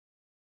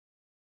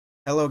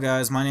Hello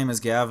guys, my name is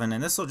Gavin,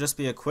 and this will just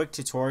be a quick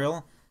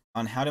tutorial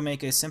on how to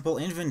make a simple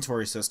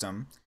inventory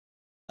system.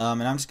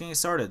 And I'm just getting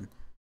started.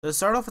 So to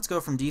start off, let's go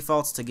from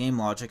defaults to game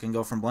logic and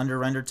go from Blender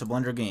Render to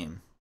Blender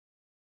Game.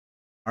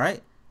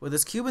 Alright, with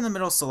this cube in the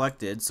middle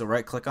selected, so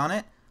right click on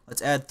it,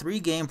 let's add 3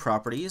 game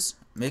properties,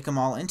 make them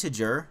all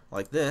integer,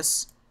 like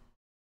this.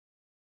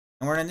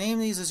 And we're going to name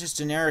these as just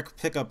generic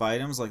pickup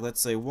items, like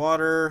let's say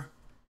water,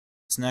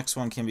 this next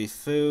one can be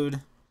food,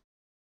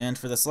 and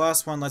for this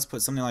last one, let's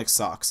put something like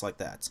socks, like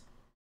that.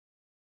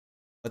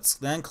 Let's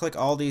then click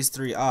all these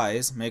 3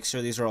 eyes, make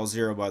sure these are all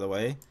 0 by the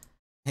way,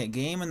 hit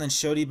game and then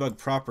show debug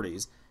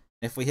properties.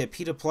 If we hit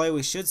P to play,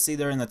 we should see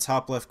they're in the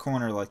top left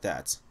corner like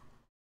that.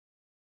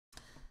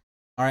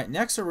 Alright,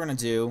 next what we're going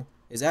to do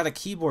is add a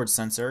keyboard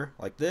sensor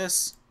like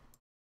this.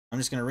 I'm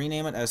just going to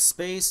rename it as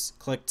space,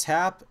 click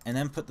tap, and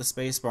then put the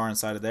space bar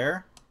inside of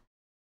there.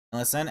 And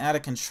let's then add a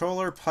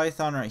controller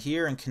Python right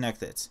here and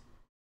connect it.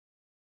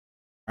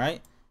 Alright,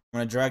 I'm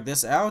going to drag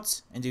this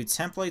out and do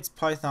templates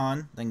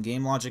Python, then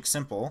game logic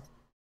simple.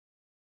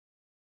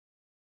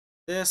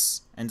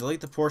 This, and delete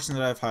the portion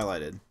that I've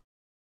highlighted.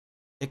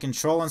 Hit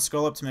control and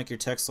scroll up to make your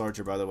text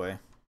larger, by the way.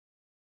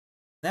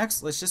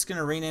 Next, let's just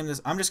gonna rename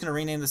this. I'm just gonna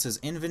rename this as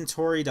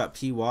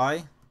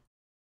inventory.py,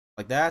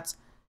 like that.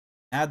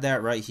 Add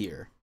that right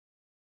here.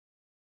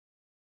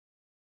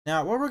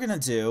 Now, what we're gonna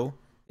do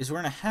is we're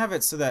gonna have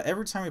it so that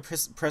every time we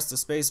press the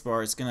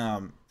spacebar, it's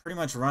gonna pretty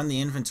much run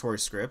the inventory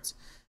script,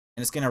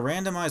 and it's gonna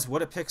randomize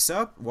what it picks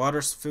up,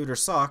 water, food, or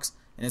socks,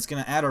 and it's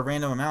gonna add a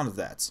random amount of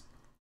that.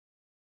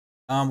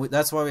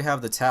 That's why we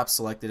have the tap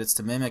selected. It's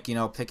to mimic,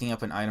 picking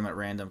up an item at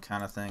random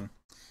kind of thing.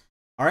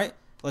 Alright,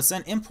 let's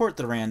then import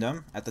the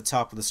random at the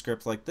top of the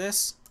script like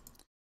this.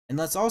 And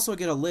let's also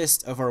get a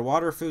list of our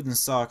water, food, and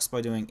socks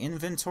by doing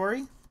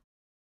inventory.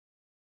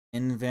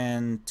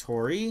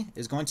 Inventory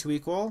is going to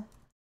equal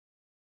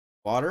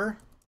water,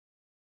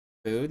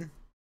 food,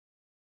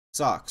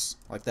 socks,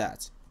 like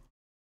that.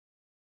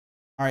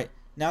 Alright,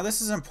 now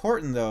this is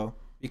important though,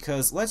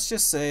 because let's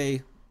just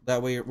say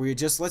that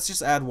let's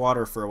just add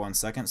water for 1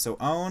 second. So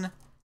own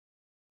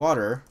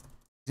water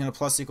is going to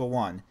plus equal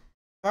 1.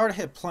 If I were to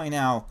hit play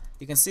now,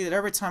 you can see that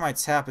every time I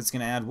tap, it's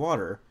going to add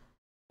water.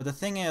 But the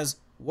thing is,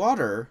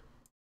 water,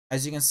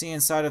 as you can see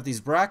inside of these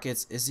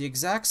brackets, is the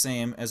exact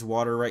same as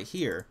water right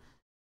here.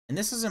 And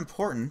this is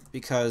important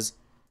because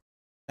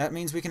that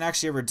means we can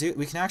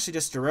actually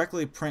just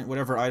directly print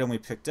whatever item we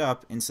picked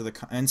up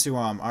into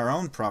our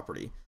own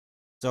property.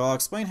 So I'll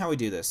explain how we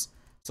do this.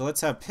 So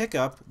let's have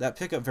pickup. That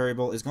pickup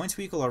variable is going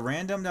to equal a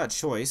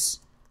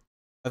random.choice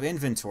of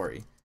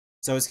inventory.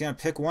 So it's going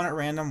to pick one at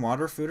random,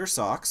 water, food, or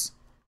socks.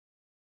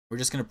 We're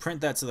just going to print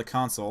that to the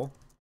console.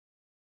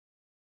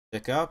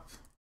 Pickup,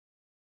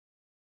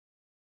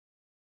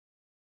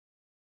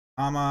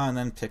 comma, and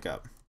then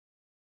pickup.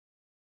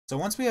 So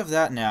once we have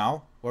that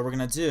now, what we're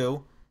going to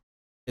do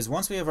is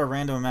once we have our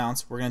random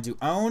amounts, we're going to do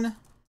own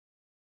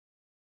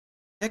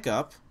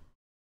pickup.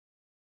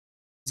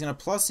 Is going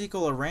to plus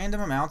equal a random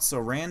amount, so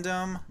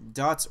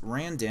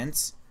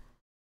random.randint,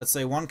 let's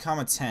say 1,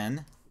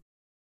 10,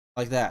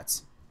 like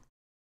that.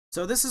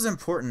 So this is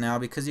important now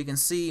because you can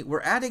see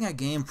we're adding a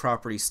game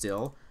property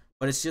still,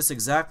 but it's just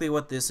exactly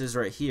what this is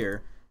right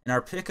here. And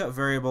our pickup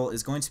variable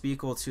is going to be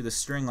equal to the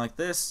string like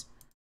this,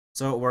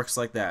 so it works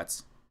like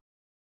that.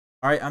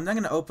 Alright, I'm then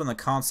going to open the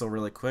console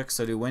really quick,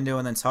 so do window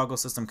and then toggle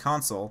system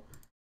console.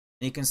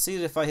 And you can see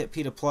that if I hit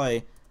P to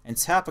play and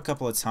tap a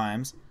couple of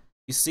times,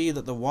 you see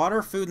that the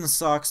water, food, and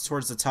socks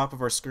towards the top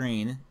of our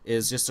screen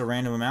is just a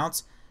random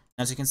amount.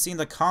 As you can see in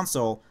the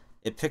console,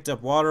 it picked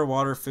up water,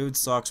 water, food,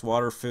 socks,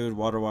 water, food,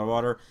 water, water,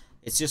 water.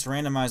 It's just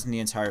randomizing the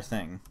entire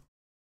thing.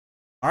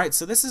 Alright,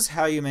 so this is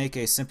how you make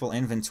a simple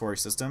inventory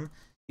system.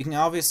 You can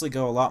obviously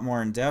go a lot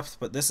more in depth,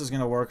 but this is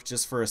going to work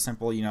just for a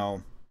simple,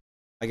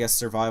 I guess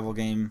survival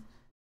game.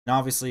 And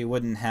obviously you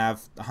wouldn't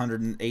have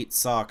 108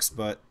 socks,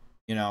 but,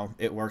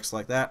 it works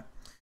like that.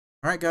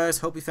 Alright guys,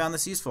 hope you found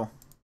this useful.